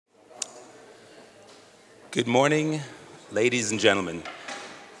Good morning, ladies and gentlemen.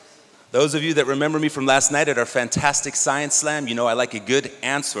 Those of you that remember me from last night at our fantastic Science Slam, you know I like a good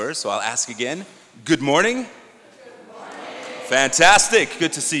answer, so I'll ask again. Good morning? Good morning. Fantastic.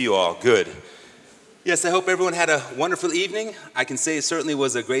 Good to see you all. Good. Yes, I hope everyone had a wonderful evening. I can say it certainly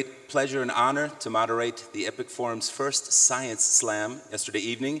was a great pleasure and honor to moderate the EPIC Forum's first Science Slam yesterday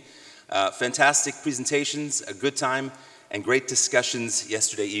evening. Fantastic presentations, a good time, and great discussions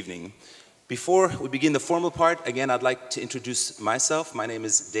yesterday evening. Before we begin the formal part, again, I'd like to introduce myself. My name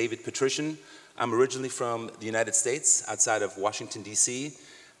is David Patrician. I'm originally from the United States, outside of Washington, D.C.,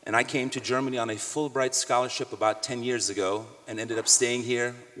 and I came to Germany on a Fulbright scholarship about 10 years ago and ended up staying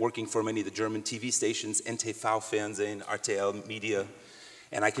here, working for many of the German TV stations, NTV Fernsehen, RTL Media,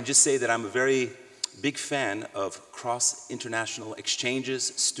 and I can just say that I'm a very big fan of cross-international exchanges,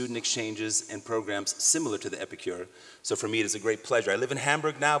 student exchanges, and programs similar to the EPICUR. So for me, it is a great pleasure. I live in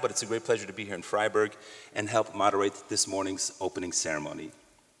Hamburg now, but it's a great pleasure to be here in Freiburg and help moderate this morning's opening ceremony.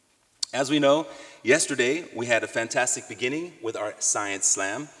 As we know, yesterday we had a fantastic beginning with our Science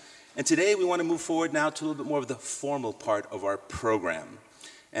Slam, and today we want to move forward now to a little bit more of the formal part of our program.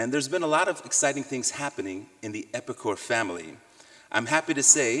 And there's been a lot of exciting things happening in the EPICUR family. I'm happy to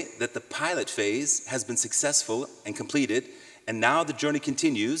say that the pilot phase has been successful and completed, and now the journey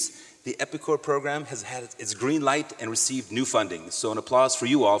continues. The EPICUR program has had its green light and received new funding. So an applause for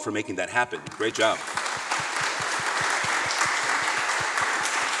you all for making that happen. Great job.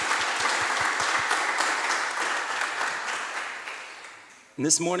 And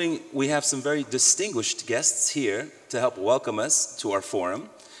this morning, we have some very distinguished guests here to help welcome us to our forum.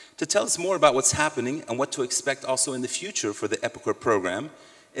 To tell us more about what's happening and what to expect also in the future for the EPICUR program,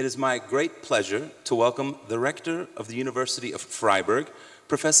 it is my great pleasure to welcome the rector of the University of Freiburg,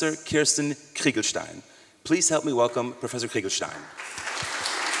 Professor Kerstin Krieglstein. Please help me welcome Professor Krieglstein.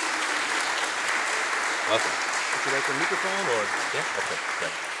 Welcome. Would you like a microphone or? Yeah? Okay,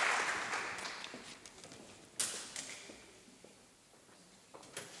 great.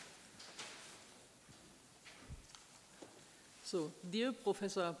 So, dear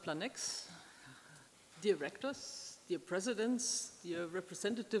Professor Planex, dear rectors, dear presidents, dear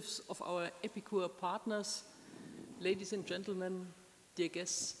representatives of our EPICUR partners, ladies and gentlemen, dear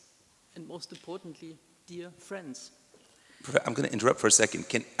guests, and most importantly, dear friends. I'm going to interrupt for a second.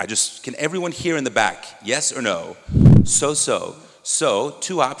 Can everyone hear in the back? Yes or no? So,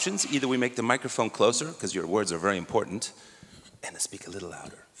 two options. Either we make the microphone closer, because your words are very important, and speak a little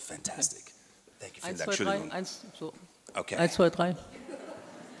louder. Fantastic. Thank you for that. 1, 2, 3, 1, so. Okay. 1, 2, 3.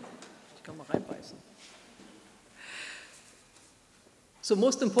 Ich kann mal reinbeißen. So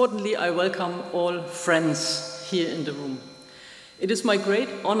most importantly, I welcome all friends here in the room. It is my great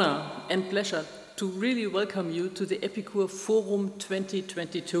honor and pleasure to really welcome you to the EPICUR Forum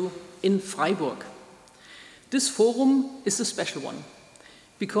 2022 in Freiburg. This forum is a special one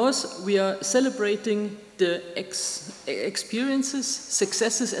because we are celebrating the experiences,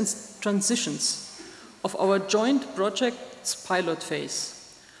 successes, and transitions of our joint project's pilot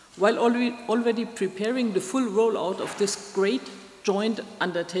phase, while already preparing the full rollout of this great joint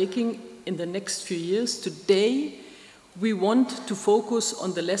undertaking in the next few years. Today, we want to focus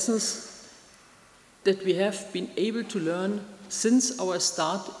on the lessons that we have been able to learn since our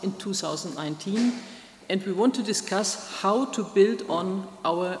start in 2019, and we want to discuss how to build on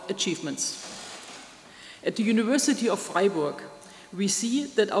our achievements. At the University of Freiburg, we see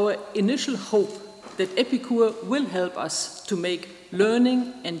that our initial hope that EPICUR will help us to make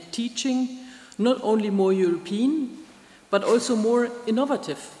learning and teaching not only more European, but also more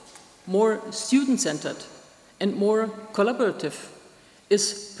innovative, more student-centered, and more collaborative,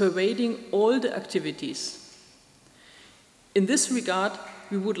 is pervading all the activities. In this regard,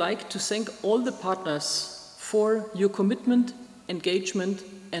 we would like to thank all the partners for your commitment, engagement,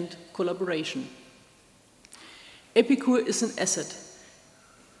 and collaboration. EPICUR is an asset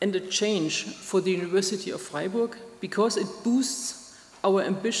and a change for the University of Freiburg because it boosts our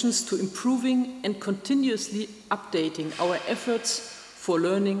ambitions to improving and continuously updating our efforts for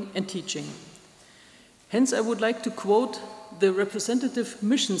learning and teaching. Hence, I would like to quote the representative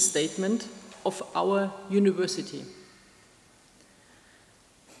mission statement of our university.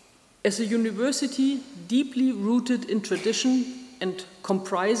 As a university deeply rooted in tradition and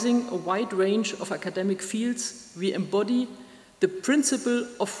comprising a wide range of academic fields, we embody the principle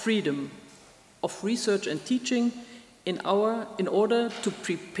of freedom of research and teaching in order to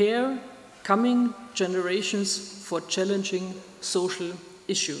prepare coming generations for challenging social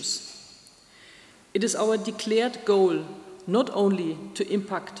issues. It is our declared goal not only to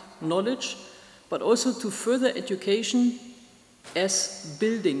impact knowledge, but also to further education as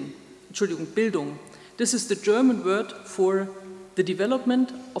Bildung, This is the German word for the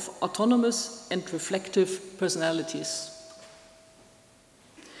development of autonomous and reflective personalities.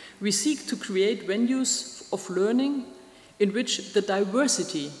 We seek to create venues of learning in which the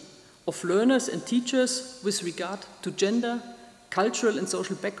diversity of learners and teachers with regard to gender, cultural and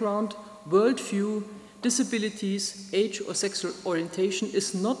social background, worldview, disabilities, age or sexual orientation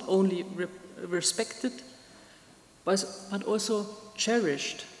is not only respected, but also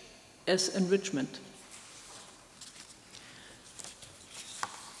cherished as enrichment.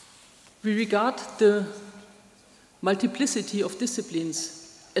 We regard the multiplicity of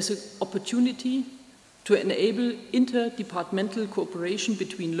disciplines as an opportunity to enable interdepartmental cooperation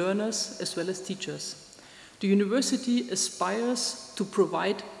between learners as well as teachers. The university aspires to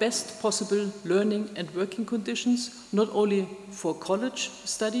provide best possible learning and working conditions, not only for college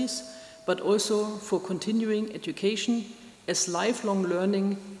studies, but also for continuing education, as lifelong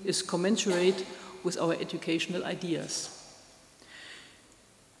learning is commensurate with our educational ideas.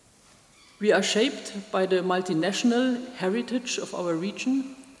 We are shaped by the multinational heritage of our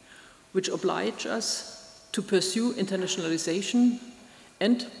region, which oblige us to pursue internationalization,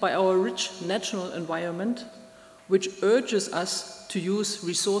 and by our rich natural environment, which urges us to use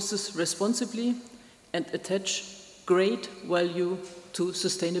resources responsibly and attach great value to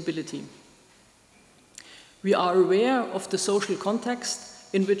sustainability. We are aware of the social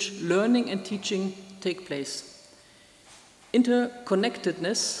context in which learning and teaching take place.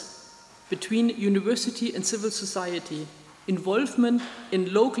 Interconnectedness between university and civil society, involvement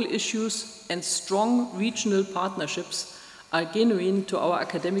in local issues and strong regional partnerships are genuine to our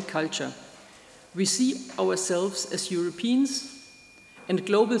academic culture. We see ourselves as Europeans and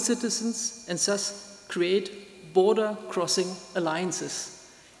global citizens and thus create border-crossing alliances.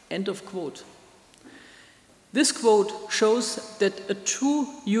 End of quote. This quote shows that a true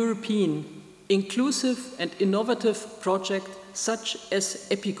European, inclusive and innovative project such as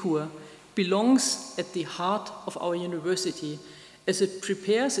EPICUR belongs at the heart of our university as it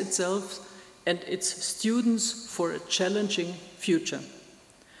prepares itself and its students for a challenging future.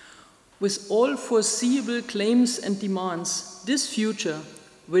 With all foreseeable claims and demands, this future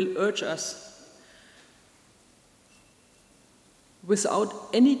will urge us without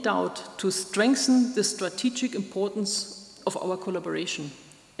any doubt to strengthen the strategic importance of our collaboration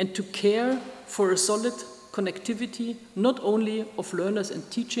and to care for a solid connectivity not only of learners and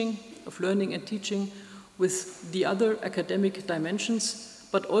teaching, of learning and teaching with the other academic dimensions,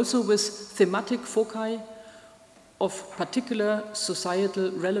 but also with thematic foci of particular societal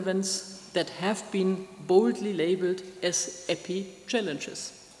relevance that have been boldly labeled as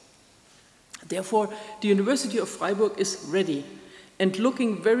EPI-challenges. Therefore, the University of Freiburg is ready and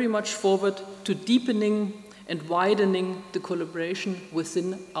looking very much forward to deepening and widening the collaboration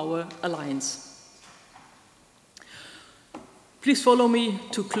within our alliance. Please follow me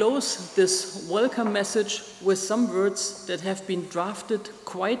to close this welcome message with some words that have been drafted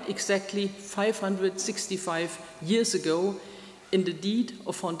quite exactly 565 years ago in the deed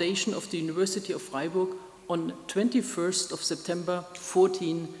of foundation of the University of Freiburg on 21st of September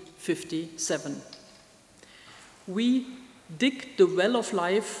 1457. We dig the well of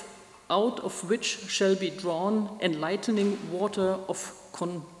life out of which shall be drawn enlightening water of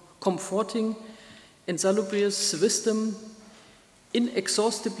comforting and salubrious wisdom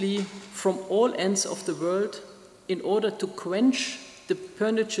inexhaustibly from all ends of the world in order to quench the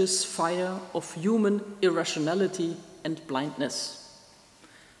pernicious fire of human irrationality and blindness.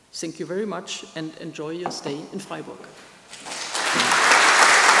 Thank you very much and enjoy your stay in Freiburg.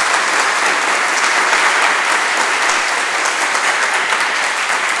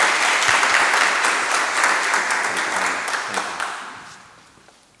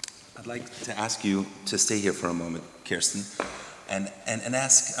 I'd like to ask you to stay here for a moment, Kerstin, and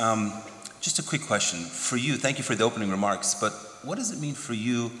ask just a quick question. For you, thank you for the opening remarks, but what does it mean for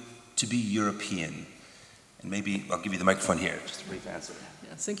you to be European? And maybe I'll give you the microphone here, just a brief answer.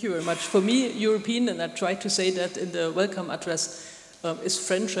 Yeah, thank you very much. For me, European, and I tried to say that in the welcome address, is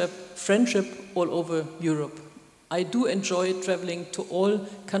friendship all over Europe. I do enjoy traveling to all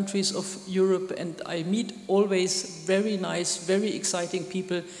countries of Europe, and I meet always very nice, very exciting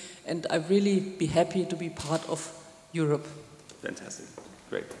people, and I really be happy to be part of Europe. Fantastic.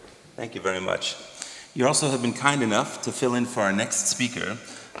 Great. Thank you very much. You also have been kind enough to fill in for our next speaker.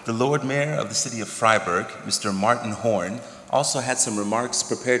 The Lord Mayor of the city of Freiburg, Mr. Martin Horn, also had some remarks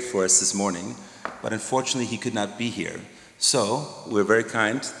prepared for us this morning, but unfortunately he could not be here. So we're very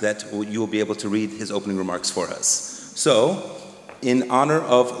kind that you will be able to read his opening remarks for us. So, in honor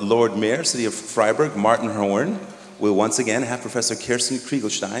of Lord Mayor, City of Freiburg, Martin Horn, we'll once again have Professor Kerstin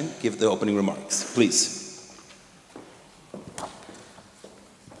Krieglstein give the opening remarks. Please.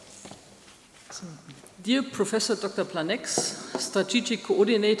 Dear Professor Dr. Planex, Strategic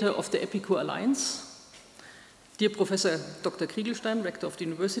Coordinator of the EPICUR Alliance, dear Professor Dr. Krieglstein, Rector of the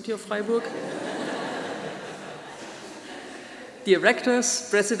University of Freiburg, dear rectors,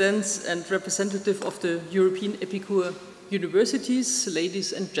 presidents, and representatives of the European EPICUR universities,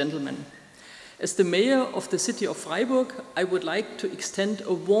 ladies and gentlemen. As the mayor of the city of Freiburg, I would like to extend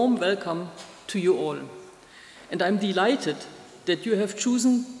a warm welcome to you all. And I'm delighted that you have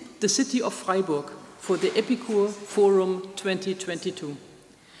chosen the city of Freiburg for the EPICUR Forum 2022.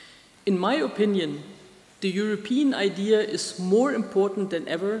 In my opinion, the European idea is more important than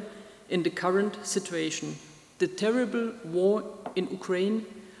ever in the current situation. The terrible war in Ukraine,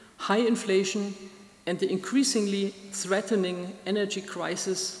 high inflation, and the increasingly threatening energy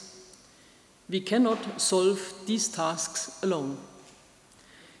crisis, we cannot solve these tasks alone.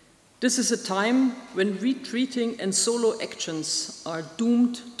 This is a time when retreating and solo actions are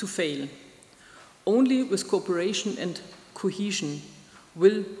doomed to fail. Only with cooperation and cohesion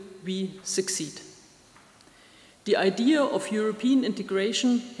will we succeed. The idea of European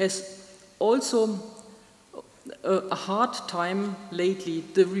integration has also a hard time lately.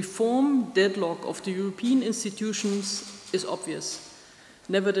 The reform deadlock of the European institutions is obvious.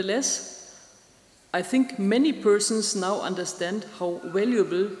 Nevertheless, I think many persons now understand how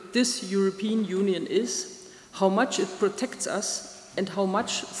valuable this European Union is, how much it protects us, and how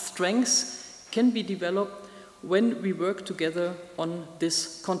much strength can be developed when we work together on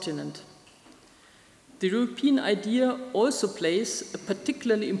this continent. The European idea also plays a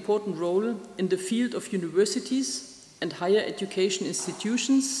particularly important role in the field of universities and higher education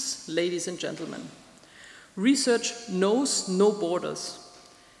institutions, ladies and gentlemen. Research knows no borders,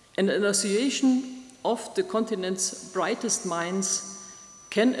 and an association of the continent's brightest minds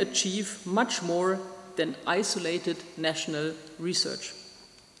can achieve much more than isolated national research.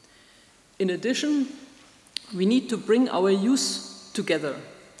 In addition, we need to bring our youth together.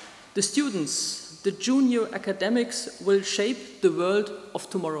 The students, the junior academics will shape the world of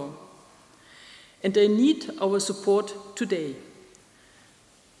tomorrow, and they need our support today.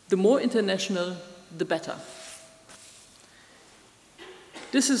 The more international, the better.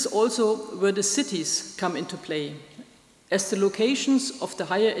 This is also where the cities come into play, as the locations of the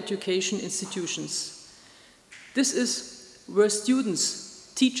higher education institutions. This is where students,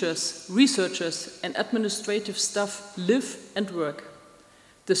 teachers, researchers, and administrative staff live and work.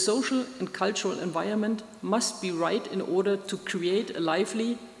 The social and cultural environment must be right in order to create a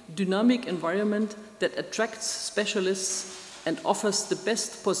lively, dynamic environment that attracts specialists and offers the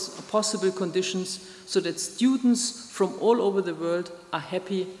best possible conditions so that students from all over the world are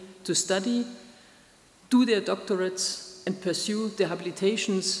happy to study, do their doctorates, and pursue their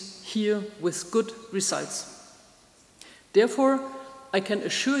habilitations here with good results. Therefore, I can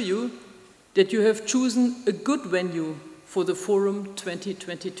assure you that you have chosen a good venue for the Forum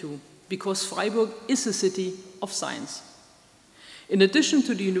 2022, because Freiburg is a city of science. In addition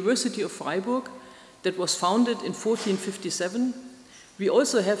to the University of Freiburg, that was founded in 1457, we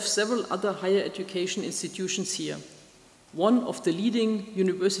also have several other higher education institutions here. One of the leading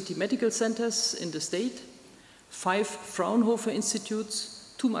university medical centers in the state, 5 Fraunhofer institutes,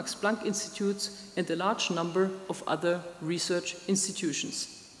 2 Max Planck institutes, and a large number of other research institutions.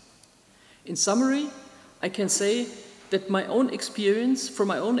 In summary, I can say that from my own experience,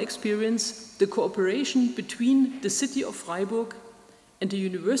 the cooperation between the city of Freiburg and the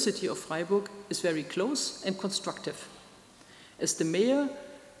University of Freiburg is very close and constructive. As the mayor,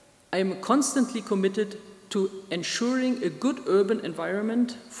 I am constantly committed to ensuring a good urban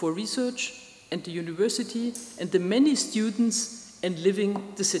environment for research and the university and the many students and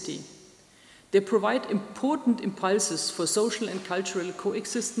living the city. They provide important impulses for social and cultural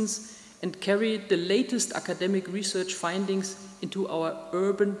coexistence and carry the latest academic research findings into our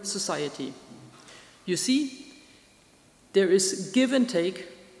urban society. You see, there is give and take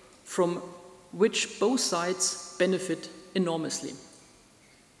from which both sides benefit enormously.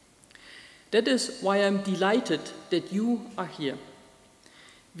 That is why I'm delighted that you are here.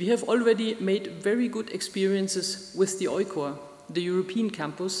 We have already made very good experiences with the EPICUR, the European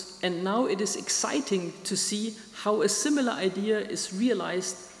campus, and now it is exciting to see how a similar idea is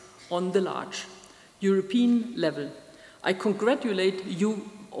realized on the large European level. I congratulate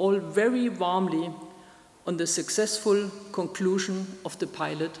you all very warmly on the successful conclusion of the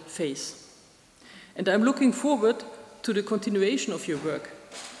pilot phase. And I'm looking forward to the continuation of your work,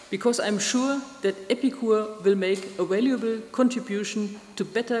 because I'm sure that EPICUR will make a valuable contribution to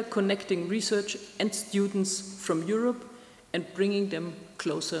better connecting research and students from Europe and bringing them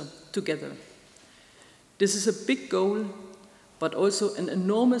closer together. This is a big goal, but also an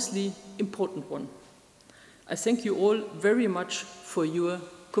enormously important one. I thank you all very much for your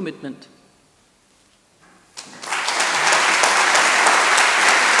commitment.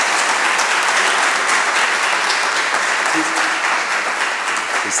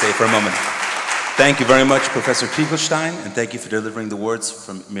 Please stay for a moment. Thank you very much, Professor Krieglstein, and thank you for delivering the words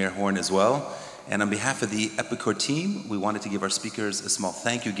from Mayor Horn as well. And on behalf of the EPICUR team, we wanted to give our speakers a small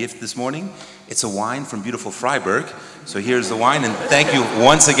thank you gift this morning. It's a wine from beautiful Freiburg. So here's the wine, and thank you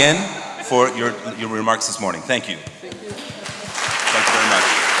once again for your remarks this morning. Thank you. Thank you. Thank you very much.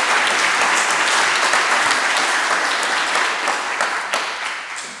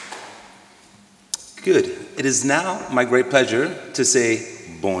 Good. It is now my great pleasure to say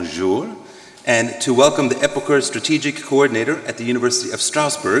bonjour and to welcome the EPICUR Strategic Coordinator at the University of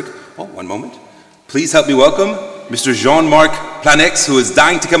Strasbourg. Oh, one moment. Please help me welcome Mr. Jean-Marc Planex, who is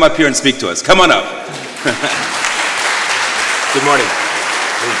dying to come up here and speak to us. Come on up. Good morning.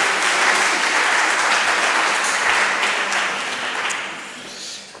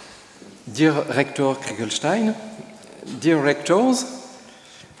 Dear Rector Krieglstein, dear rectors,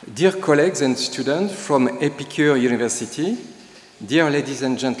 dear colleagues and students from EPICUR University, dear ladies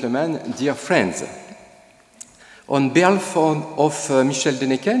and gentlemen, dear friends. On behalf of Michel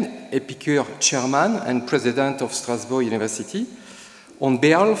Deneken, EPICUR Chairman and President of Strasbourg University, on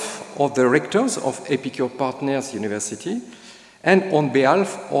behalf of the rectors of EPICUR Partners University, and on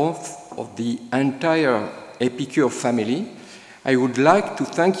behalf of the entire EPICUR family, I would like to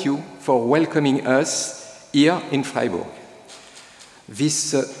thank you for welcoming us here in Freiburg.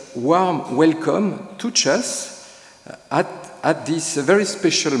 This warm welcome touches us at this very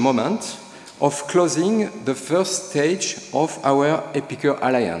special moment of closing the first stage of our EPICUR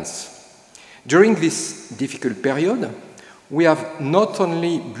Alliance. During this difficult period, we have not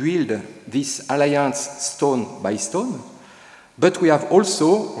only built this alliance stone by stone, but we have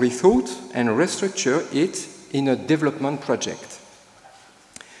also rethought and restructured it in a development project,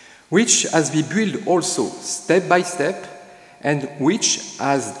 which has been built also step by step and which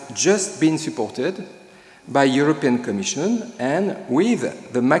has just been supported by European Commission and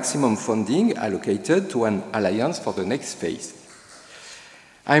with the maximum funding allocated to an alliance for the next phase.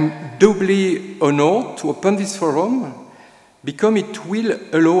 I'm doubly honored to open this forum because it will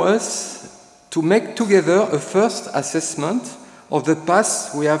allow us to make together a first assessment of the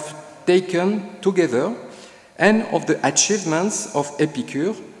path we have taken together and of the achievements of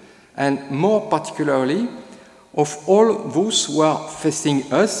EPICUR, and more particularly of all those who are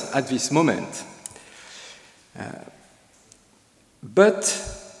facing us at this moment. But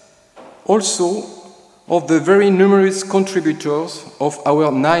also of the very numerous contributors of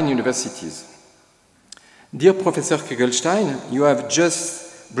our 9 universities. Dear Professor Krieglstein, you have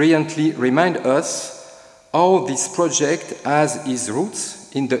just brilliantly reminded us how this project has its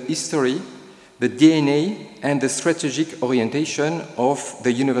roots in the history, the DNA, and the strategic orientation of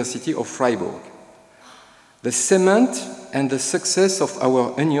the University of Freiburg. The cement and the success of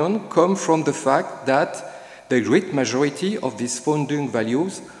our union come from the fact that the great majority of these founding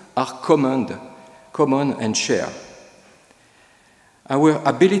values are common and shared. Our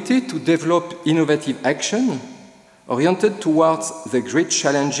ability to develop innovative action oriented towards the great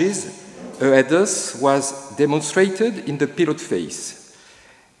challenges ahead of us was demonstrated in the pilot phase.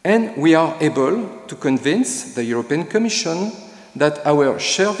 And we are able to convince the European Commission that our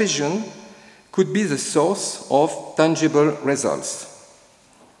shared vision could be the source of tangible results.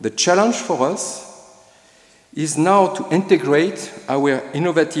 The challenge for us is now to integrate our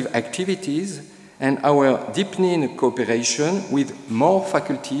innovative activities and our deepening cooperation with more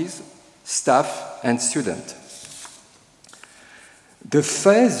faculties, staff, and students. The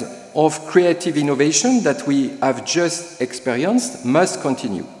phase of creative innovation that we have just experienced must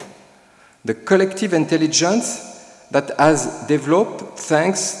continue. The collective intelligence that has developed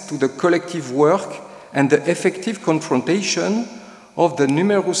thanks to the collective work and the effective confrontation of the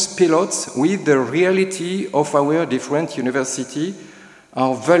numerous pilots with the reality of our different universities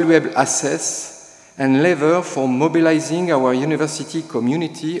are valuable assets and lever for mobilizing our university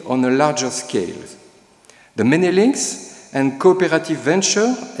community on a larger scale. The many links and cooperative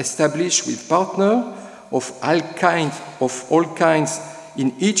venture established with partners of all kinds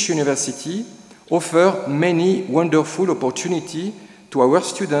in each university offer many wonderful opportunities to our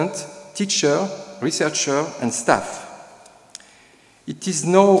students, teachers, researchers, and staff. It is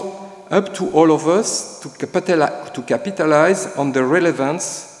now up to all of us to capitalize on the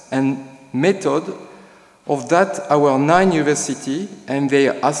relevance and method of that our 9 universities and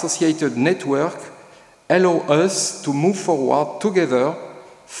their associated network allow us to move forward together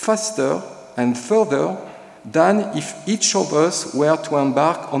faster and further than if each of us were to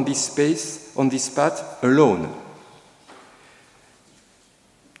embark on this on this path alone.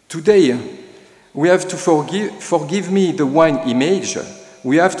 Today, we have to forgive me the wine image,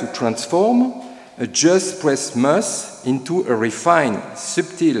 we have to transform a just pressed must into a refined,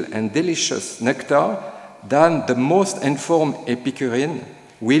 subtle and delicious nectar that the most informed Epicurean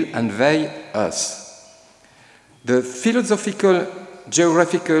will unveil us. The philosophical,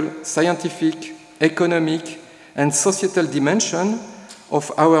 geographical, scientific, economic and societal dimension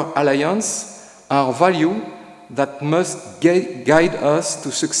of our alliance are values that must guide us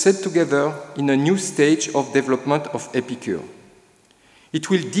to succeed together in a new stage of development of EPICUR. It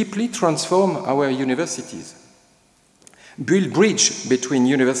will deeply transform our universities, build bridge between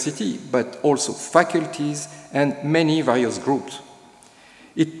university, but also faculties and many various groups.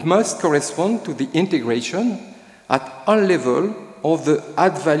 It must correspond to the integration at all levels of the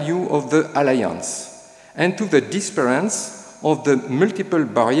add value of the alliance and to the disappearance of the multiple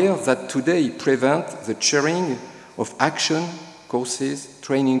barriers that today prevent the sharing of action, courses,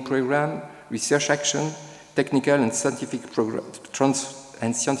 training program, research action, technical and scientific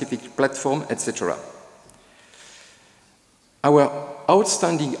scientific platform, etc. Our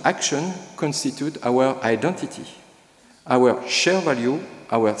outstanding action constitutes our identity, our shared value,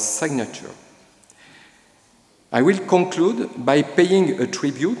 our signature. I will conclude by paying a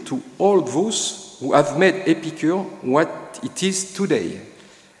tribute to all those who have made EPICUR what it is today,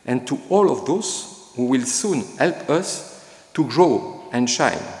 and to all of those who will soon help us to grow and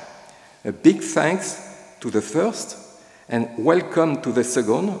shine. A big thanks to the first, and welcome to the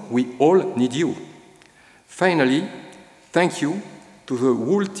second. We all need you. Finally, thank you to the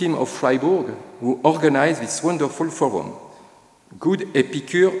whole team of Freiburg who organized this wonderful forum. Good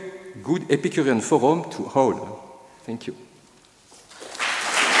Epicurean forum to all. Thank you.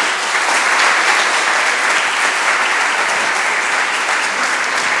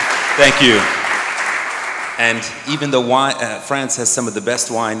 Thank you. And even though France has some of the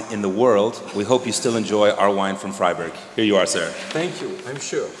best wine in the world, we hope you still enjoy our wine from Freiburg. Here you are, sir. Thank you, I'm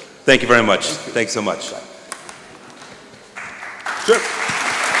sure. Thank you very much. Thanks so much. Sure.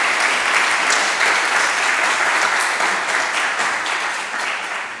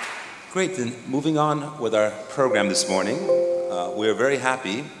 Great, then moving on with our program this morning, we are very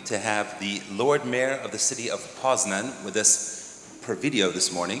happy to have the Lord Mayor of the city of Poznan with us per video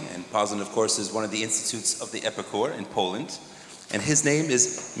this morning. And Poznan, of course, is one of the institutes of the EPICUR in Poland. And his name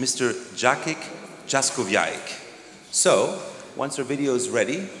is Mr. Jacek Jaskowiak. So, once our video is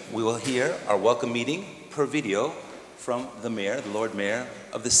ready, we will hear our welcome meeting per video from the mayor, the Lord Mayor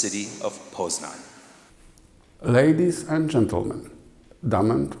of the city of Poznan. Ladies and gentlemen,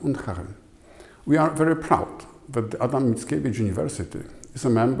 Damen und Herren, we are very proud that the Adam Mickiewicz University is a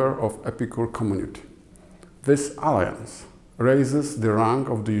member of EPICUR community. This alliance raises the rank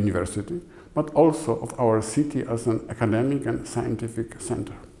of the university, but also of our city as an academic and scientific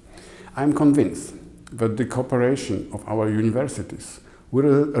center. I am convinced that the cooperation of our universities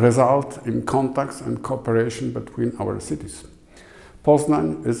will result in contacts and cooperation between our cities.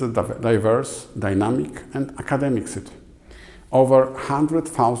 Poznan is a diverse, dynamic and academic city. Over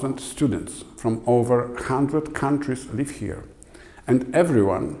 100,000 students from over 100 countries live here, and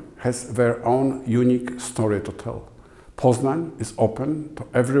everyone has their own unique story to tell. Poznan is open to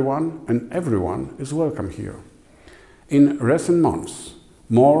everyone, and everyone is welcome here. In recent months,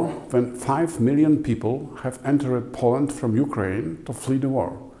 more than 5 million people have entered Poland from Ukraine to flee the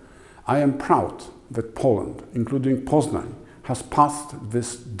war. I am proud that Poland, including Poznan, has passed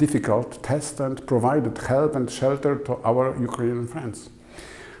this difficult test and provided help and shelter to our Ukrainian friends.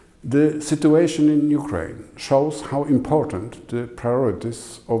 The situation in Ukraine shows how important the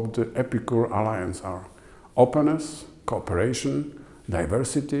priorities of the EPICUR Alliance are: openness, cooperation,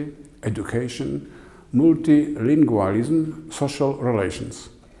 diversity, education, multilingualism, social relations.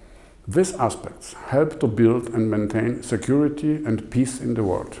 These aspects help to build and maintain security and peace in the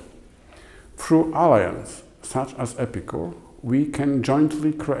world. Through alliance such as EPICUR, we can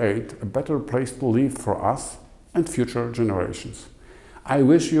jointly create a better place to live for us and future generations. I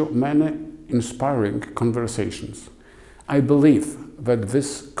wish you many inspiring conversations. I believe that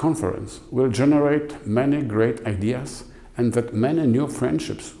this conference will generate many great ideas and that many new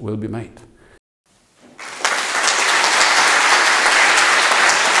friendships will be made.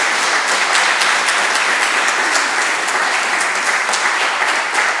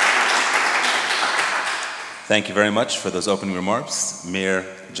 Thank you very much for those opening remarks, Mayor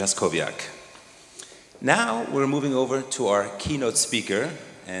Jaskowiak. Now we're moving over to our keynote speaker.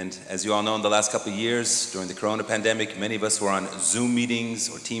 And as you all know, in the last couple of years, during the Corona pandemic, many of us were on Zoom meetings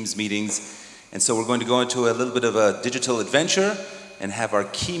or Teams meetings. And so we're going to go into a little bit of a digital adventure and have our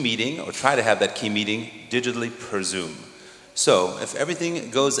key meeting, or try to have that key meeting, digitally per Zoom. So, if everything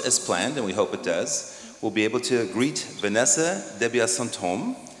goes as planned, and we hope it does, we'll be able to greet Vanessa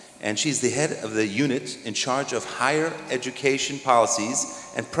Debias-Santom, and she's the head of the unit in charge of higher education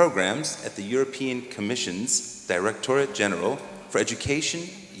policies and programs at the European Commission's Directorate General for Education,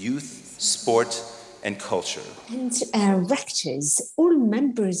 Youth, Sport, and Culture. And rectors, all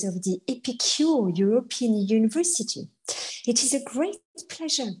members of the EPICUR European University. It is a great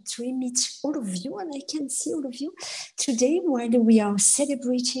pleasure to meet all of you, and I can see all of you today while we are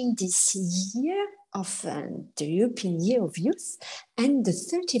celebrating this year of the European Year of Youth and the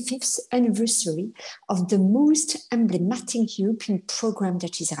 35th anniversary of the most emblematic European program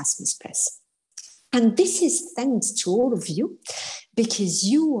that is Erasmus+. And this is thanks to all of you, because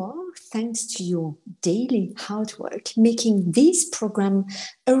you are, thanks to your daily hard work, making this program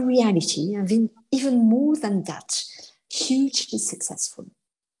a reality, and even more than that, hugely successful.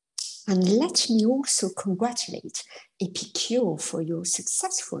 And let me also congratulate EPICUR for your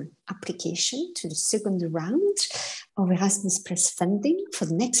successful application to the second round of Erasmus+ funding for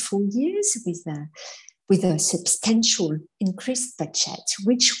the next 4 years with a substantial increased budget,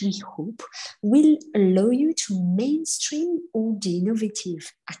 which we hope will allow you to mainstream all the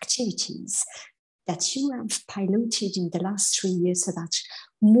innovative activities that you have piloted in the last 3 years so that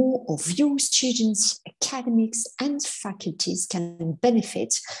more of your students, academics, and faculties can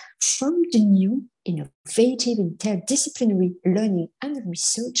benefit from the new innovative interdisciplinary learning and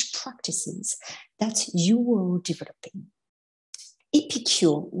research practices that you are developing.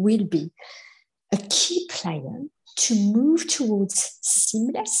 EPICUR will be a key player to move towards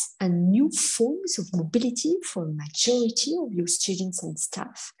seamless and new forms of mobility for a majority of your students and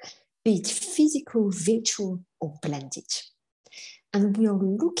staff, be it physical, virtual, or blended. And we are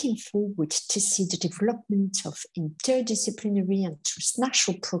looking forward to see the development of interdisciplinary and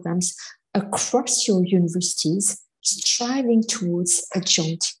transnational programs across your universities, striving towards a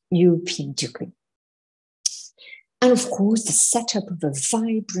joint European degree. And of course, the setup of a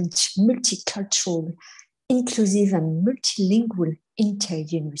vibrant, multicultural, inclusive and multilingual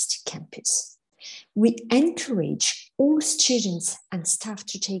inter-university campus. We encourage all students and staff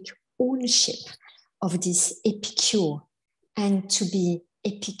to take ownership of this EPICUR and to be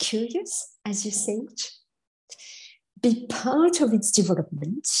epicurious, as you say it. Be part of its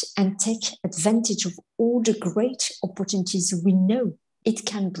development and take advantage of all the great opportunities we know it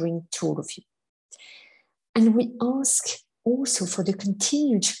can bring to all of you. And we ask also for the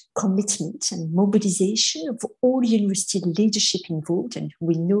continued commitment and mobilization of all university leadership involved, and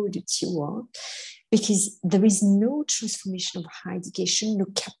we know that you are, because there is no transformation of higher education, no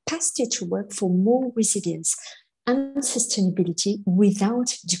capacity to work for more resilience and sustainability without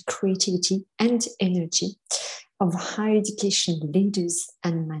the creativity and energy of higher education leaders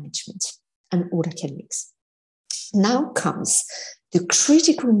and management and all academics. Now comes the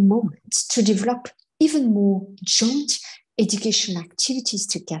critical moment to develop even more joint educational activities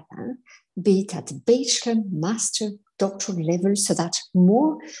together, be it at bachelor, master, doctoral level, so that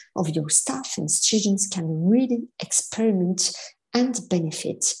more of your staff and students can really experiment and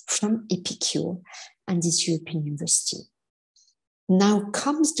benefit from EPICUR and this European University. Now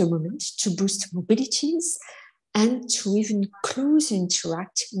comes the moment to boost mobilities and to even closer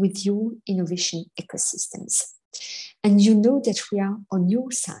interact with your innovation ecosystems. And you know that we are on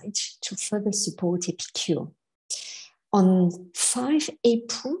your side to further support EPICUR. On 5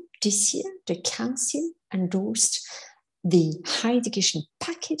 April this year, the Council endorsed the higher education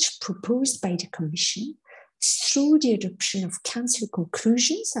package proposed by the Commission through the adoption of Council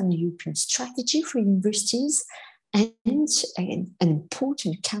conclusions on the European strategy for universities and an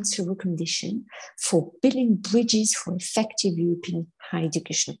important Council recommendation for building bridges for effective European higher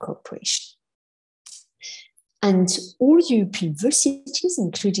education cooperation. And all European universities,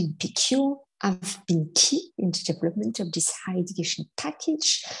 including EPICUR, have been key in the development of this higher education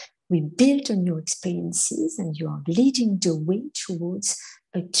package. We build on your experiences and you are leading the way towards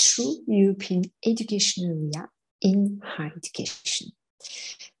a true European education area in higher education.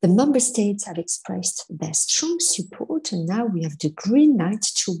 The member states have expressed their strong support, and now we have the green light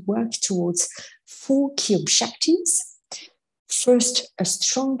to work towards 4 key objectives. First, a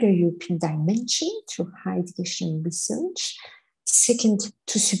stronger European dimension through higher education and research. Second,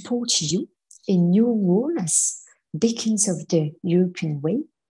 to support you in your role as beacons of the European way.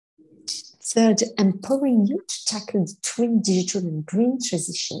 Third, empowering you to tackle the twin digital and green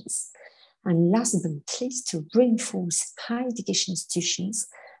transitions. And last but not least, to reinforce higher education institutions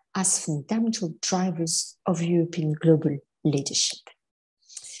as fundamental drivers of European global leadership.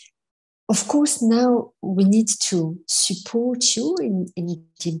 Of course, now we need to support you in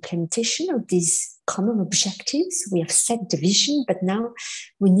the implementation of these common objectives. We have set the vision, but now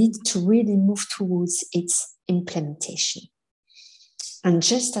we need to really move towards its implementation. And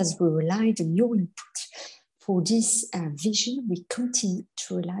just as we relied on your input for this vision, we continue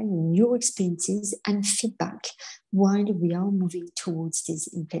to rely on your experiences and feedback while we are moving towards this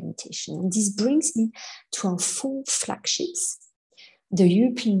implementation. And this brings me to our 4 flagships: the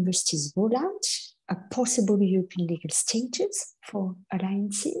European Universities rollout, a possible European legal status for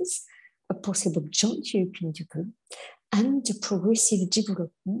alliances, a possible joint European degree, and the progressive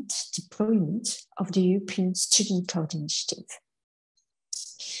deployment of the European Student Cloud Initiative.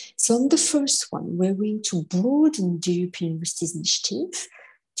 So on the first one, we're going to broaden the European Universities Initiative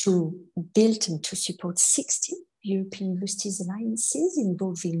to build and to support 60 European Universities alliances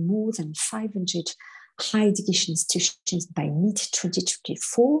involving more than 500 higher education institutions by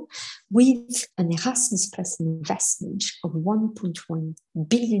mid-2024, with an Erasmus Plus investment of 1.1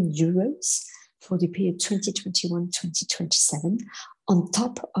 billion euros for the period 2021-2027, on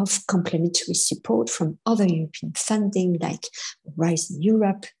top of complementary support from other European funding like Rise in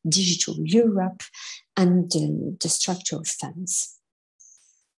Europe, Digital Europe, and the structural funds.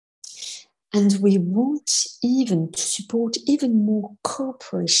 And we want even to support even more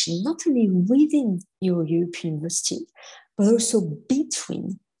cooperation, not only within your European university, but also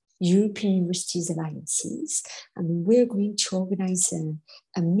between European Universities Alliances. And we're going to organize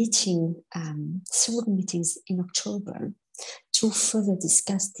a meeting, several meetings in October, to further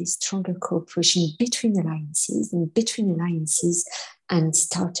discuss this stronger cooperation between alliances and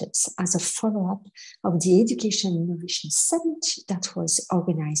startups as a follow-up of the Education and Innovation Summit that was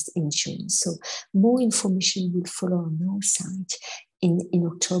organized in June. So more information will follow on our site in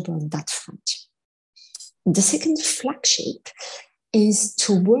October on that front. The second flagship is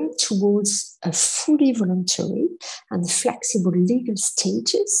to work towards a fully voluntary and flexible legal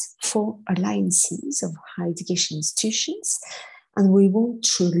status for alliances of higher education institutions. And we want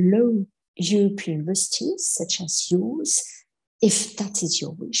to allow European universities, such as yours, if that is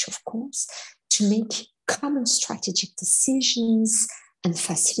your wish, of course, to make common strategic decisions and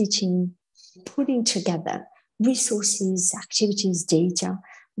facilitating putting together resources, activities, data,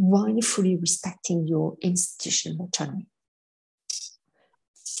 while fully respecting your institutional autonomy.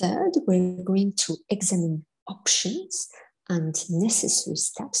 Third, we're going to examine options and necessary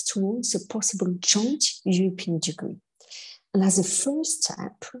steps towards a possible joint European degree. And as a first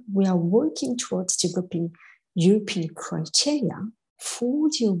step, we are working towards developing European criteria for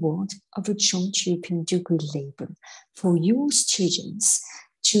the award of a joint European degree label for your students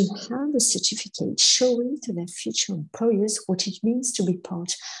to have a certificate showing to their future employers what it means to be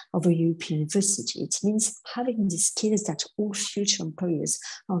part of a European university. It means having the skills that all future employers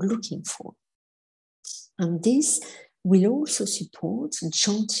are looking for. And this will also support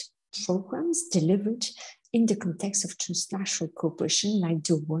joint programs delivered in the context of transnational cooperation like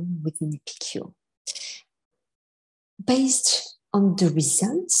the one within EPICUR. Based on the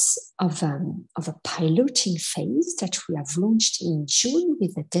results of a piloting phase that we have launched in June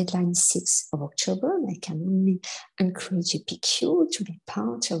with the deadline 6th of October, and I can only encourage EPICUR to be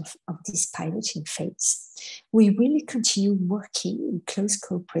part of this piloting phase. We will continue working in close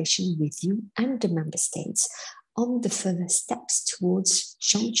cooperation with you and the member states on the further steps towards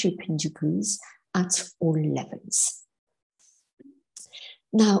joint European degrees at all levels.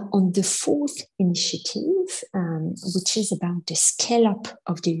 Now, on the fourth initiative, which is about the scale-up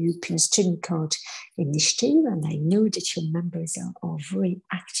of the European Student Card Initiative, and I know that your members are very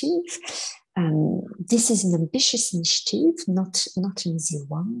active. This is an ambitious initiative, not an easy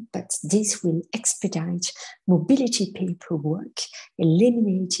one, but this will expedite mobility paperwork,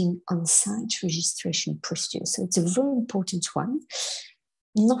 eliminating on-site registration procedures. So it's a very important one.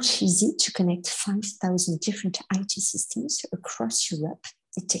 Not easy to connect 5,000 different IT systems across Europe.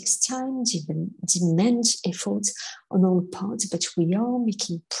 It takes time, demands efforts on all parts, but we are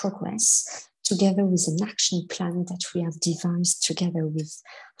making progress together with an action plan that we have devised together with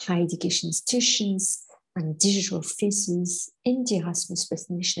higher education institutions and digital offices in the Erasmus Plus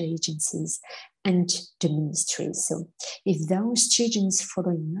national agencies and the ministries. So if there are students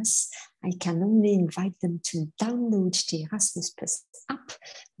following us, I can only invite them to download the Erasmus Plus app,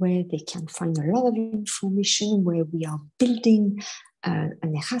 where they can find a lot of information, where we are building an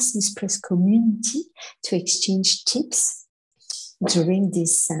Erasmus Plus community to exchange tips during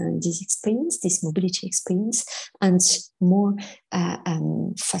this experience, this mobility experience, and more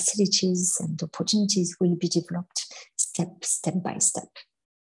facilities and opportunities will be developed step by step.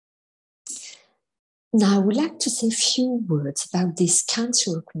 Now, I would like to say a few words about this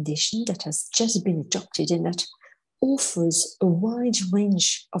Council recommendation that has just been adopted and that offers a wide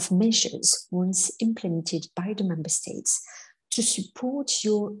range of measures once implemented by the Member States to support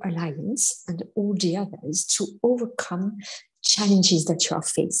your alliance and all the others to overcome challenges that you are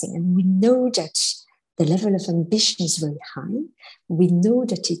facing. And we know that the level of ambition is very high. We know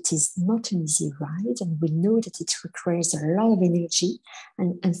that it is not an easy ride, and we know that it requires a lot of energy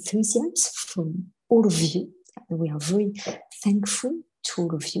and enthusiasm from all of you. And we are very thankful to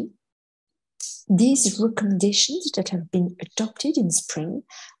all of you. These recommendations that have been adopted in spring,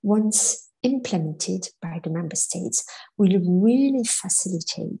 once implemented by the Member States, will really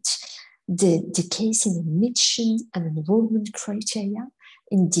facilitate the case in admission and enrollment criteria,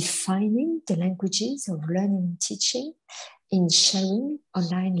 in defining the languages of learning and teaching, in sharing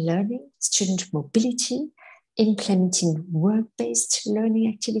online learning, student mobility, implementing work-based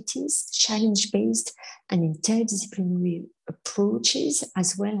learning activities, challenge-based and interdisciplinary approaches,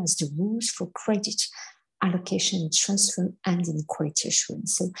 as well as the rules for credit allocation and transfer and inequality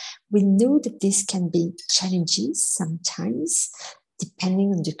assurance. So we know that this can be challenges sometimes,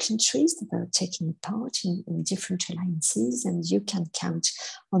 depending on the countries that are taking part in different alliances, and you can count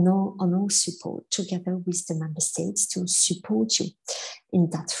on our support together with the Member States to support you in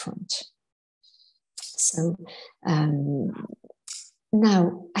that front. So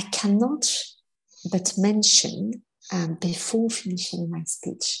now I cannot but mention, before finishing my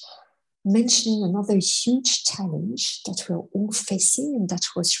speech, mentioning another huge challenge that we're all facing, and that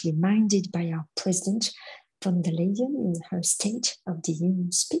was reminded by our President von der Leyen in her State of the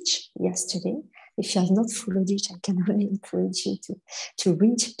Union speech yesterday. If you have not followed it, I can only encourage you to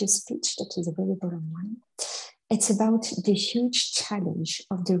read the speech that is available online. It's about the huge challenge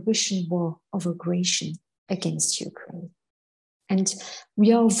of the Russian war of aggression against Ukraine. And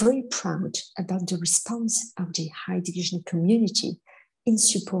we are very proud about the response of the higher education community in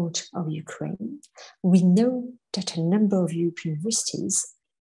support of Ukraine. We know that a number of European universities,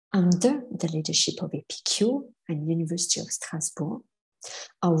 under the leadership of EPICUR and University of Strasbourg,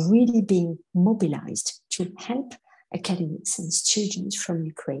 are really being mobilized to help academics and students from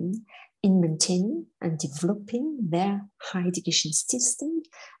Ukraine in maintaining and developing their higher education system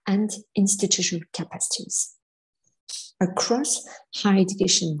and institutional capacities. Across higher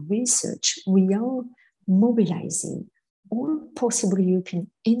education research, we are mobilizing all possible European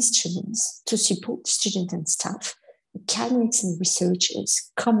instruments to support students and staff, academics and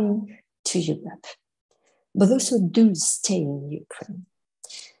researchers coming to Europe, but also those staying in Ukraine.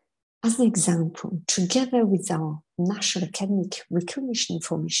 As an example, together with our national academic recognition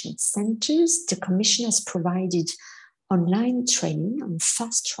information centers, the Commission has provided online training on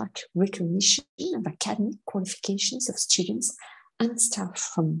fast-track recognition of academic qualifications of students and staff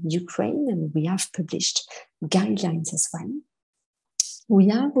from Ukraine, and we have published guidelines as well. We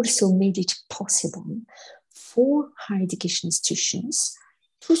have also made it possible for higher education institutions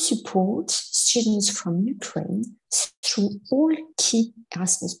to support students from Ukraine through all key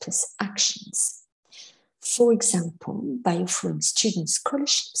Erasmus Plus actions. For example, by offering student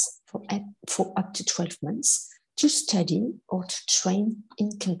scholarships for up to 12 months to study or to train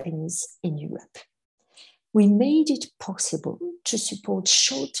in companies in Europe. We made it possible to support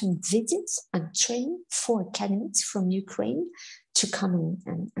short-term visits and training for academics from Ukraine to come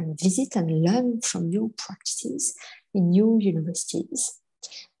and visit and learn from new practices in new universities.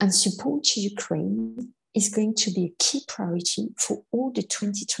 And support to Ukraine is going to be a key priority for all the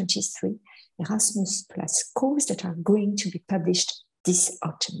 2023 Erasmus Plus courses that are going to be published this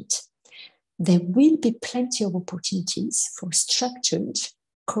autumn. There will be plenty of opportunities for structured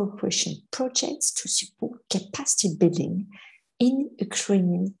cooperation projects to support capacity building in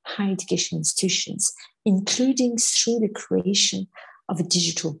Ukrainian higher education institutions, including through the creation of a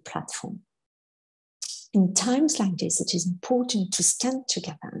digital platform. In times like this, it is important to stand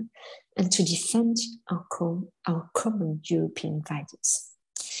together and to defend our common European values.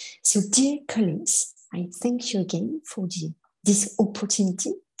 So, dear colleagues, I thank you again for this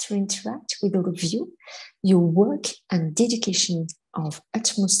opportunity to interact with all of you. Your work and dedication of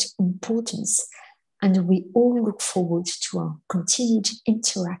utmost importance, and we all look forward to our continued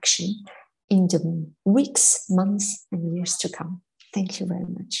interaction in the weeks, months, and years to come. Thank you very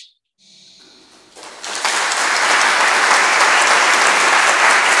much.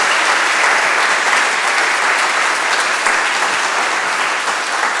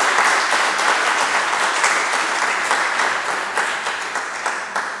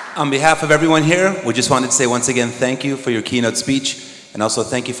 On behalf of everyone here, we just wanted to say once again thank you for your keynote speech, and also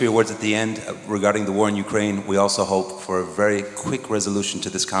thank you for your words at the end regarding the war in Ukraine. We also hope for a very quick resolution to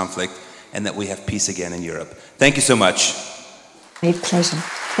this conflict and that we have peace again in Europe. Thank you so much. My pleasure.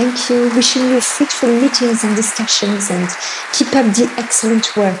 Thank you. Wishing you fruitful meetings and discussions, and keep up the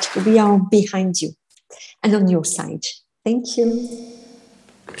excellent work. We are behind you and on your side. Thank you.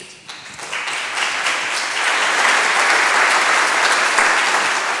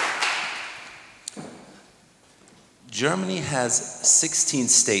 Germany has 16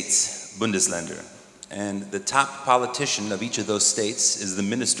 states, Bundesländer, and the top politician of each of those states is the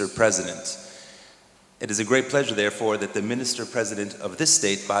minister-president. It is a great pleasure, therefore, that the minister-president of this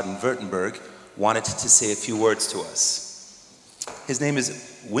state, Baden-Württemberg, wanted to say a few words to us. His name is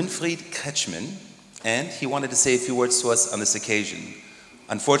Winfried Kretschmann, and he wanted to say a few words to us on this occasion.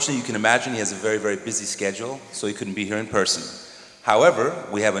 Unfortunately, you can imagine he has a very, very busy schedule, so he couldn't be here in person. However,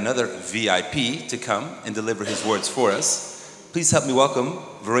 we have another VIP to come and deliver his words for us. Please help me welcome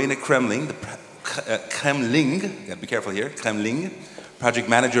Verena Kremling, gotta be careful here, Kremling, project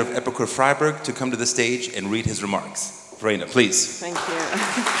manager of EPICUR Freiburg, to come to the stage and read his remarks. Verena, please. Thank you.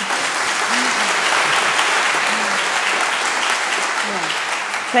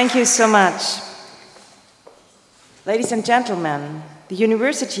 Thank you so much. Ladies and gentlemen, the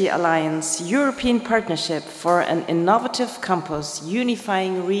University Alliance European Partnership for an Innovative Campus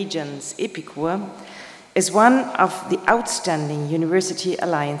Unifying Regions, EPICUR, is one of the outstanding university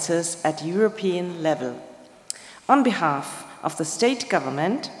alliances at European level. On behalf of the state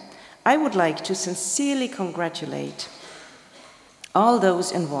government, I would like to sincerely congratulate all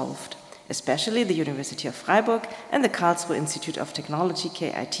those involved, especially the University of Freiburg and the Karlsruhe Institute of Technology,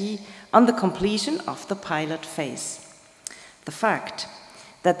 KIT, on the completion of the pilot phase. The fact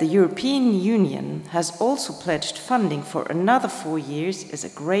that the European Union has also pledged funding for another 4 years is a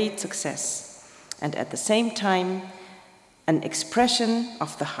great success, and at the same time, an expression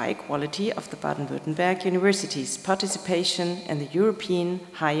of the high quality of the Baden-Württemberg University's participation in the European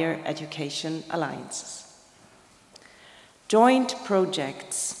Higher Education Alliances. Joint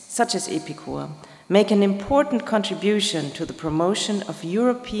projects such as EPICUR make an important contribution to the promotion of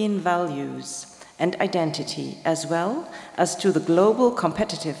European values and identity, as well as to the global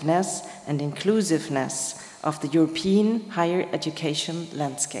competitiveness and inclusiveness of the European higher education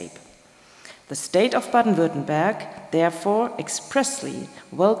landscape. The state of Baden-Württemberg therefore expressly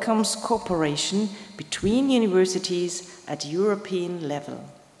welcomes cooperation between universities at European level.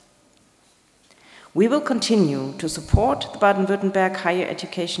 We will continue to support the Baden-Württemberg higher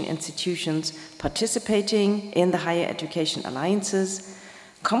education institutions participating in the higher education alliances,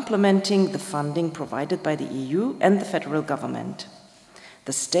 complementing the funding provided by the EU and the federal government.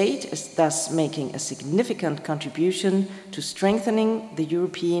 The state is thus making a significant contribution to strengthening the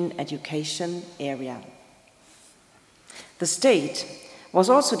European education area. The state was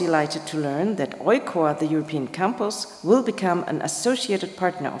also delighted to learn that EPICUR, the European campus, will become an associated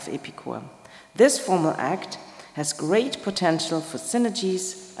partner of EPICUR. This formal act has great potential for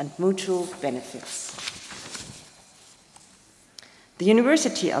synergies and mutual benefits. The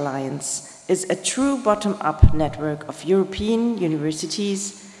University Alliance is a true bottom-up network of European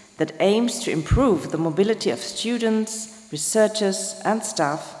universities that aims to improve the mobility of students, researchers, and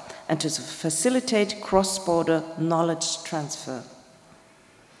staff, and to facilitate cross-border knowledge transfer.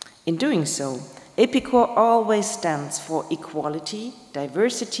 In doing so, EPICUR always stands for equality,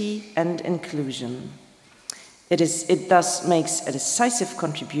 diversity, and inclusion. It thus makes a decisive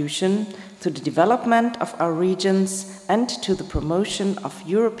contribution to the development of our regions and to the promotion of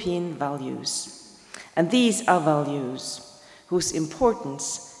European values. And these are values whose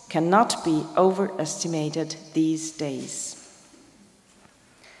importance cannot be overestimated these days.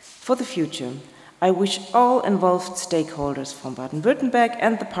 For the future, I wish all involved stakeholders from Baden-Württemberg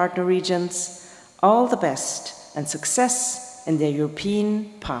and the partner regions all the best and success in their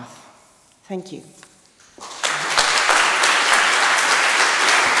European path. Thank you.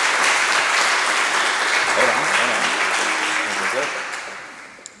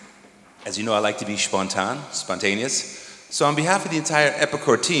 As you know, I like to be spontaneous. So on behalf of the entire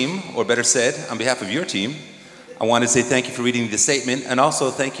EPICUR team, or better said, on behalf of your team, I want to say thank you for reading the statement, and also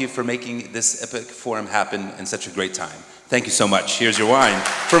thank you for making this EPIC Forum happen in such a great time. Thank you so much. Here's your wine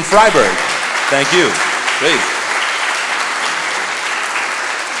from Freiburg. Thank you. Please.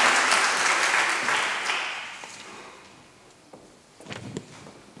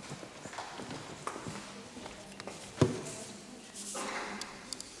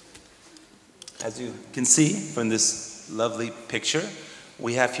 As you can see from this lovely picture,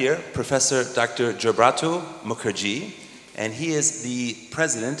 we have here Professor Dr. Jobrato Mukherjee, and he is the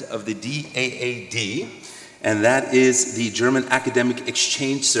president of the DAAD, and that is the German Academic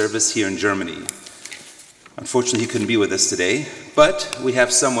Exchange Service here in Germany. Unfortunately, he couldn't be with us today, but we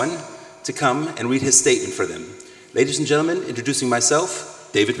have someone to to come and read his statement for them. Ladies and gentlemen, introducing myself,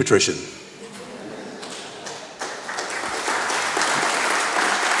 David Patrician.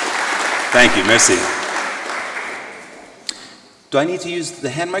 Thank you, merci. Do I need to use the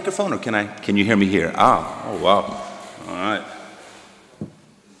hand microphone or can you hear me here? Ah, oh wow, all right.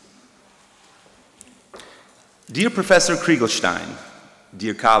 Dear Professor Krieglstein,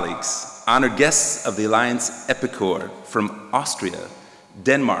 dear colleagues, honored guests of the Alliance EPICUR from Austria,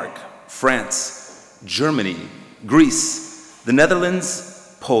 Denmark, France, Germany, Greece, the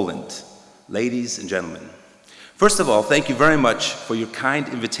Netherlands, Poland, ladies and gentlemen. First of all, thank you very much for your kind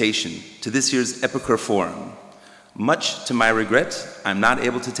invitation to this year's EPICUR Forum. Much to my regret, I'm not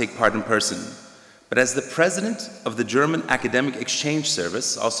able to take part in person, but as the president of the German Academic Exchange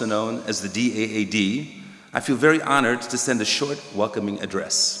Service, also known as the DAAD, I feel very honored to send a short welcoming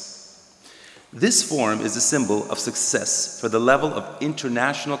address. This forum is a symbol of success for the level of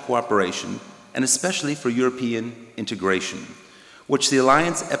international cooperation and especially for European integration, which the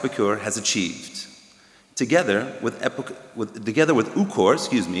Alliance EPICUR has achieved. Together with EPICUR,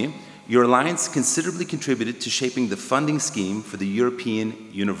 your alliance considerably contributed to shaping the funding scheme for the European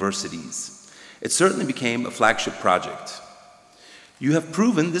universities. It certainly became a flagship project. You have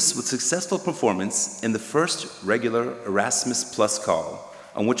proven this with successful performance in the first regular Erasmus Plus call,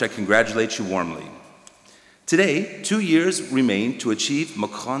 on which I congratulate you warmly. Today, 2 years remain to achieve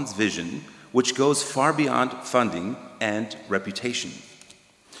Macron's vision, which goes far beyond funding and reputation.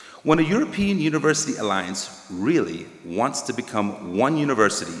 When a European university alliance really wants to become one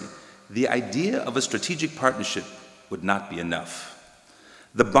university, the idea of a strategic partnership would not be enough.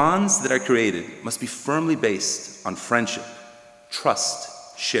 The bonds that are created must be firmly based on friendship,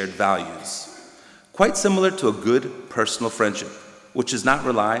 trust, shared values, quite similar to a good personal friendship, which does not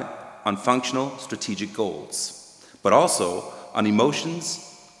rely on functional strategic goals, but also on emotions,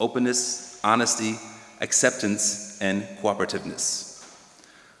 openness, honesty, acceptance, and cooperativeness.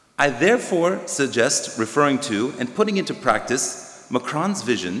 I therefore suggest referring to and putting into practice Macron's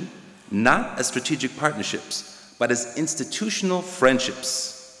vision not as strategic partnerships, but as institutional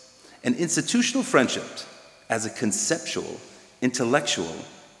friendships. An institutional friendship as a conceptual, intellectual,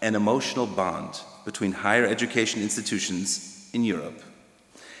 and emotional bond between higher education institutions in Europe.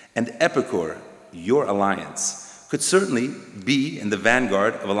 And EPICUR, your alliance, could certainly be in the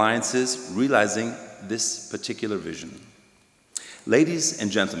vanguard of alliances realizing this particular vision. Ladies and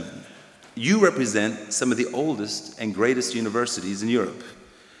gentlemen, you represent some of the oldest and greatest universities in Europe.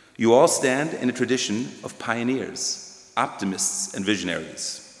 You all stand in a tradition of pioneers, optimists, and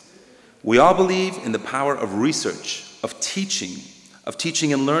visionaries. We all believe in the power of research, of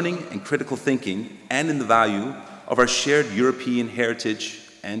teaching and learning and critical thinking, and in the value of our shared European heritage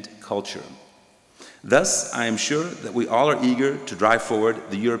and culture. Thus, I am sure that we all are eager to drive forward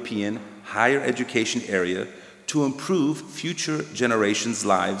the European higher education area to improve future generations'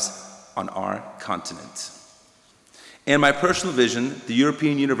 lives on our continent. In my personal vision, the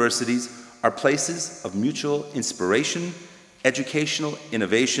European universities are places of mutual inspiration, educational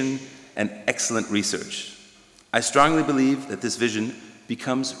innovation, and excellent research. I strongly believe that this vision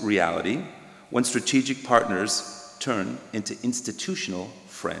becomes reality when strategic partners turn into institutional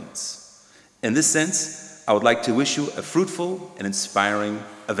friends. In this sense, I would like to wish you a fruitful and inspiring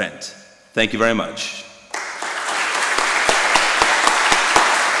event. Thank you very much.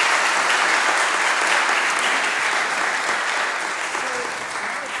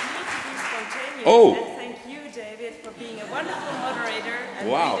 Oh. And thank you, David, for being a wonderful moderator and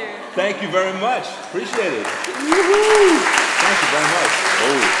wow. leader. Thank you very much. Appreciate it. Woo-hoo. Thank you very much.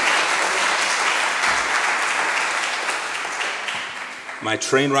 Oh. My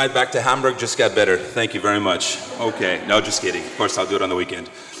train ride back to Hamburg just got better. Thank you very much. Okay. No, just kidding. Of course, I'll do it on the weekend.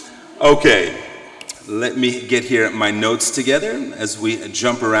 Okay. Let me get here my notes together as we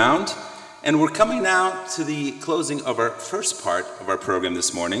jump around. And we're coming now to the closing of our first part of our program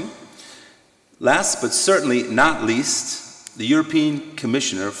this morning. Last but certainly not least, the European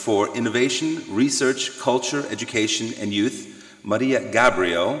Commissioner for Innovation, Research, Culture, Education, and Youth, Maria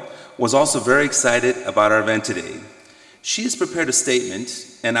Gabriel, was also very excited about our event today. She has prepared a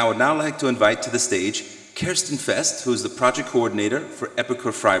statement, and I would now like to invite to the stage Kerstin Fest, who is the project coordinator for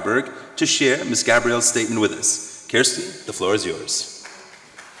EPICUR Freiburg, to share Ms. Gabriel's statement with us. Kerstin, the floor is yours.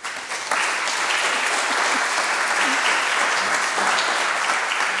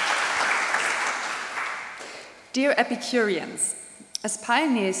 Dear Epicureans, as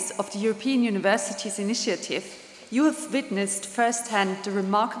pioneers of the European Universities Initiative, you have witnessed firsthand the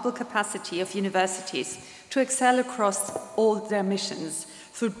remarkable capacity of universities to excel across all their missions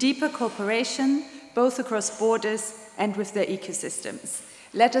through deeper cooperation, both across borders and with their ecosystems.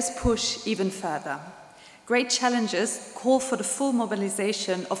 Let us push even further. Great challenges call for the full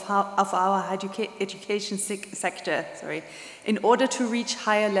mobilization of our education sector in order to reach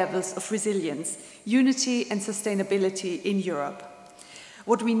higher levels of resilience, unity and sustainability in Europe.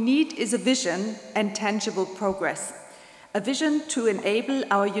 What we need is a vision and tangible progress, a vision to enable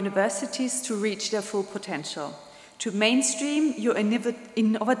our universities to reach their full potential, to mainstream your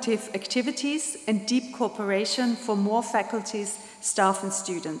innovative activities and deep cooperation for more faculties, staff and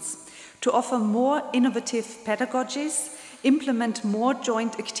students, to offer more innovative pedagogies, implement more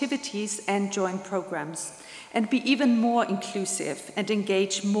joint activities and joint programs, and be even more inclusive and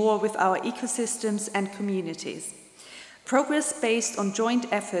engage more with our ecosystems and communities. Progress based on joint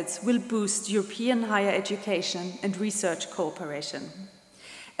efforts will boost European higher education and research cooperation.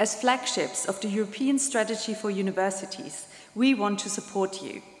 As flagships of the European Strategy for Universities, we want to support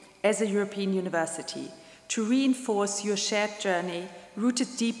you, as a European university, to reinforce your shared journey rooted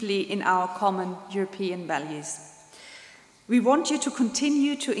deeply in our common European values. We want you to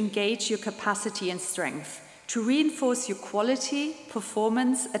continue to engage your capacity and strength, to reinforce your quality,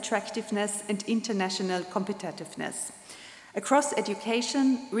 performance, attractiveness, and international competitiveness across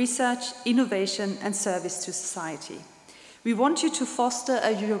education, research, innovation, and service to society. We want you to foster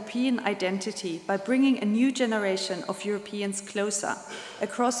a European identity by bringing a new generation of Europeans closer,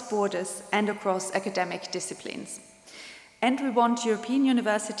 across borders and across academic disciplines. And we want European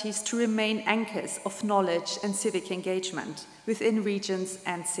universities to remain anchors of knowledge and civic engagement within regions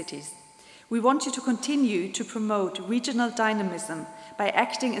and cities. We want you to continue to promote regional dynamism by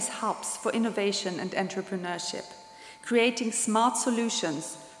acting as hubs for innovation and entrepreneurship, creating smart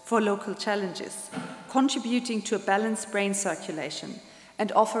solutions for local challenges, contributing to a balanced brain circulation,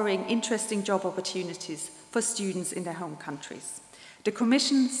 and offering interesting job opportunities for students in their home countries. The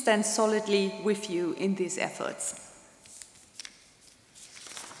Commission stands solidly with you in these efforts.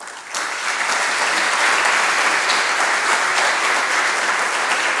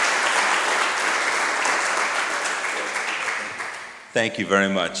 Thank you very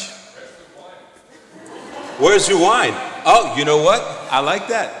much. Where's your wine? Oh, you know what? I like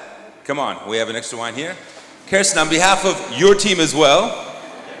that. Come on, we have an extra wine here. Kerstin, on behalf of your team as well,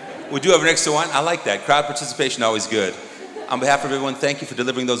 we do have an extra wine. I like that. Crowd participation, always good. On behalf of everyone, thank you for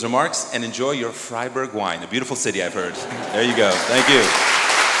delivering those remarks and enjoy your Freiburg wine. A beautiful city, I've heard. There you go. Thank you.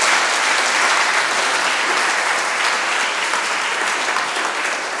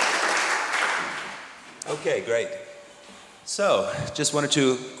 Okay, great. So, just one or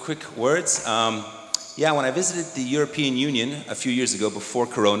two quick words. Yeah, when I visited the European Union a few years ago before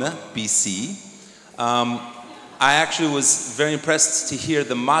Corona, BC, I actually was very impressed to hear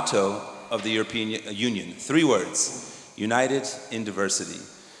the motto of the European Union. 3 words: united in diversity.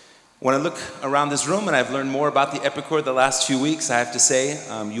 When I look around this room and I've learned more about the EPICUR the last few weeks, I have to say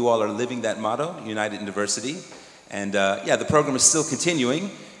you all are living that motto, united in diversity. And yeah, the program is still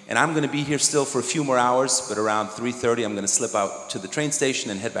continuing. And I'm going to be here still for a few more hours, but around 3:30 I'm going to slip out to the train station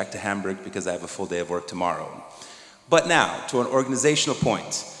and head back to Hamburg because I have a full day of work tomorrow. But now, to an organizational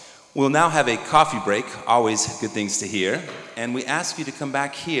point. We'll now have a coffee break, always good things to hear, and we ask you to come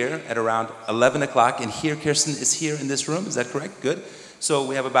back here at around 11 o'clock, and here, Kerstin is here in this room, is that correct? Good. So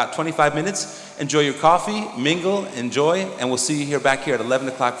we have about 25 minutes. Enjoy your coffee, mingle, enjoy, and we'll see you here back here at 11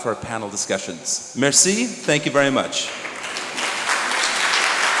 o'clock for our panel discussions. Merci, thank you very much.